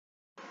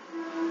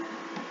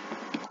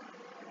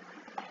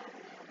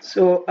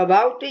So,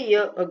 about a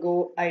year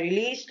ago, I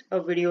released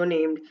a video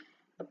named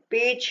A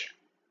Page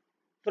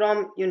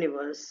from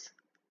Universe,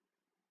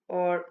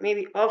 or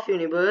maybe Off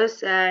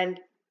Universe, and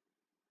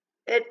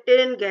it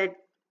didn't get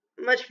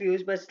much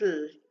views, but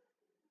still,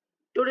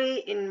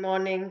 today in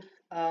morning,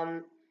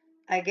 um,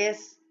 I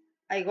guess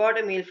I got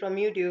a mail from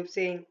YouTube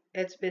saying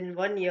it's been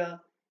 1 year.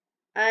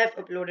 I have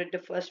uploaded the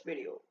first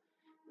video.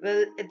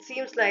 Well, it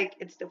seems like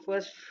it's the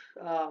first,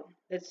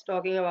 it's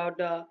talking about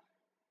the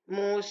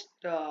most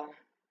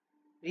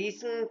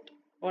recent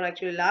or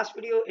actually last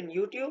video in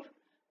YouTube,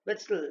 but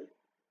still,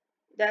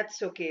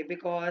 that's okay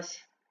because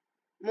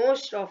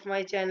most of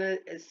my channel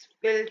is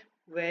filled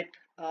with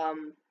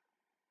um,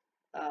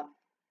 uh,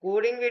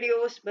 coding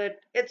videos, but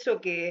it's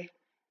okay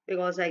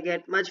because I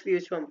get much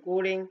views from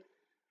coding.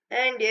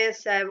 And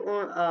yes, I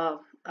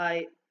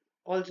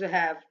also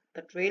have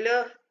a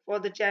trailer for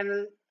the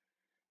channel.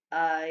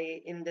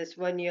 I in this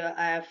 1 year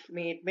I have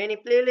made many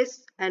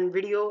playlists and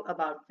video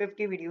about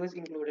 50 videos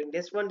including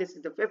this one. This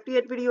is the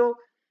 50th video.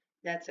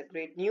 That's a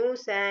great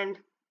news, and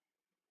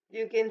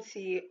you can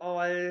see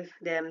all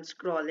them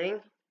scrolling.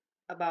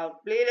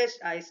 About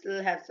playlists, I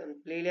still have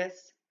some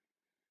playlists,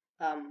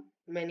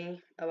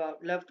 many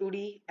about Love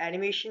 2D,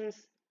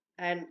 animations,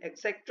 and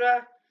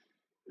etc.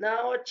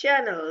 Now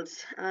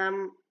channels.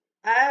 I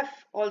have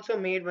also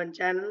made one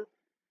channel,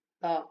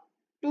 uh,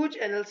 two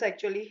channels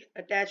actually.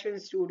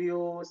 Attachment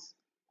Studios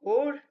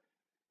Code.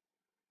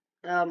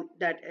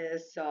 That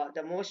is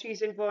the most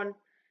recent one.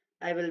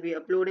 I will be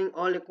uploading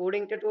all the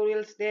coding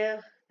tutorials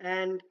there,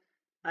 and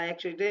I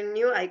actually didn't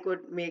knew I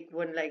could make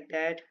one like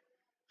that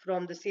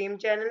from the same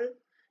channel.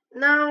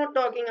 Now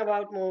talking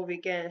about more,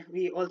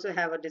 we also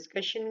have a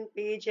discussion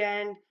page,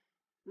 and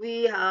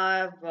we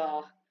have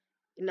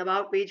in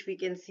about page we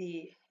can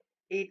see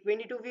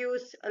 822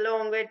 views.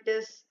 Along with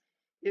this,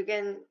 you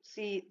can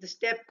see the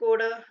step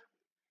coder,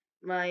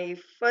 my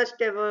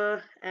first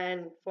ever,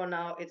 and for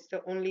now it's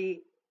the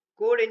only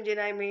code engine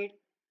I made.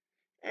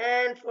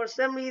 And for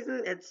some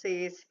reason it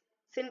says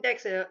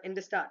syntax error in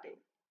the starting.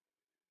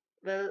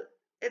 Well,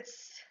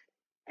 it's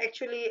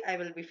actually I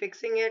will be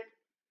fixing it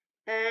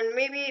and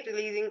maybe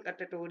releasing a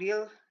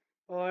tutorial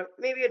or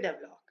maybe a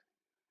devlog.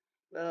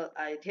 Well,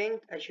 I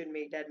think I should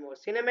make that more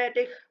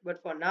cinematic,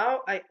 but for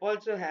now I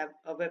also have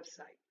a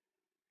website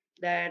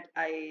that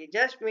I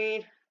just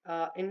made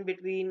in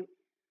between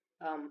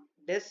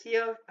this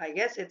year. I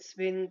guess it's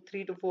been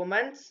 3 to 4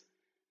 months.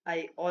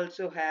 I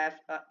also have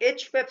a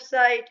itch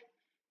website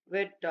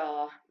with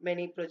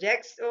many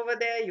projects over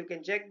there. You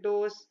can check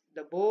those.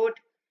 The board,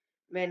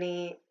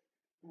 many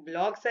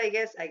blogs. I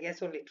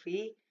guess only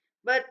three,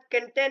 but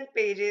content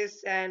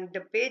pages, and the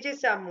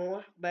pages are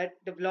more, but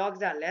the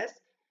blogs are less.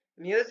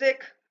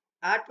 Music,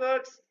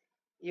 artworks.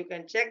 You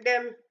can check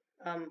them.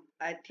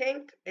 I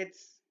think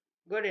it's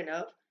good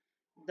enough.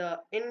 The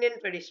Indian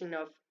tradition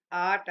of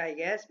art, I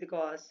guess,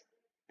 because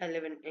I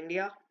live in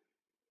India.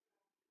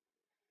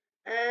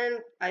 And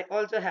I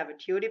also have a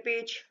theory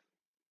page.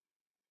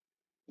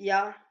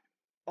 Yeah,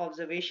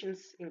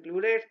 observations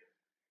included,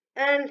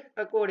 and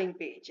a coding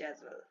page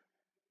as well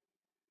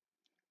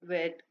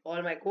with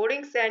all my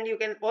codings. And you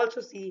can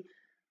also see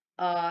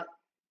uh,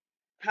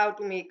 how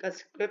to make a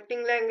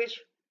scripting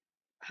language,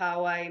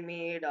 how I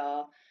made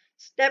a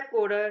step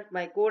coder,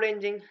 my code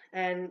engine,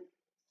 and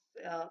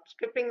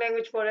scripting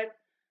language for it.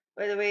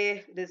 By the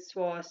way, this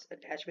was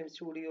Attachment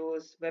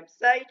Studios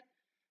website.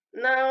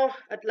 Now,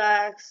 at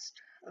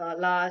last,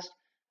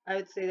 I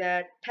would say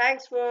that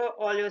thanks for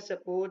all your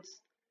supports.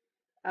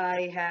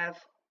 I have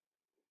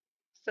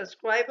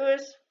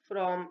subscribers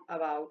from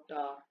about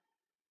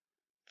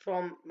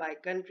from my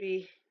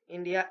country,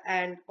 India,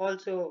 and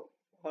also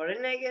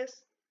foreign, I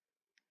guess.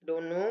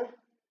 Don't know,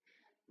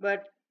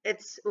 but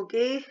it's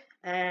okay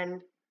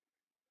and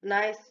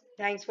nice.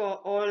 Thanks for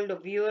all the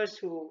viewers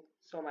who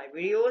saw my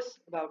videos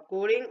about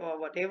coding or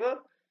whatever.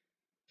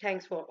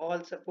 Thanks for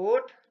all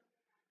support.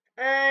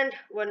 And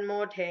one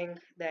more thing,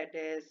 that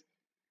is,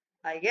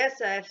 I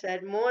guess I've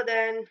said more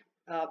than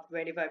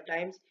 25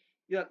 times.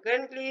 You are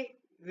currently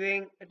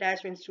viewing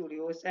Attachment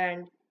Studios,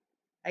 and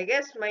I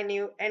guess my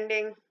new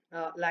ending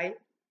line,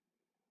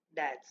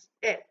 that's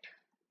it.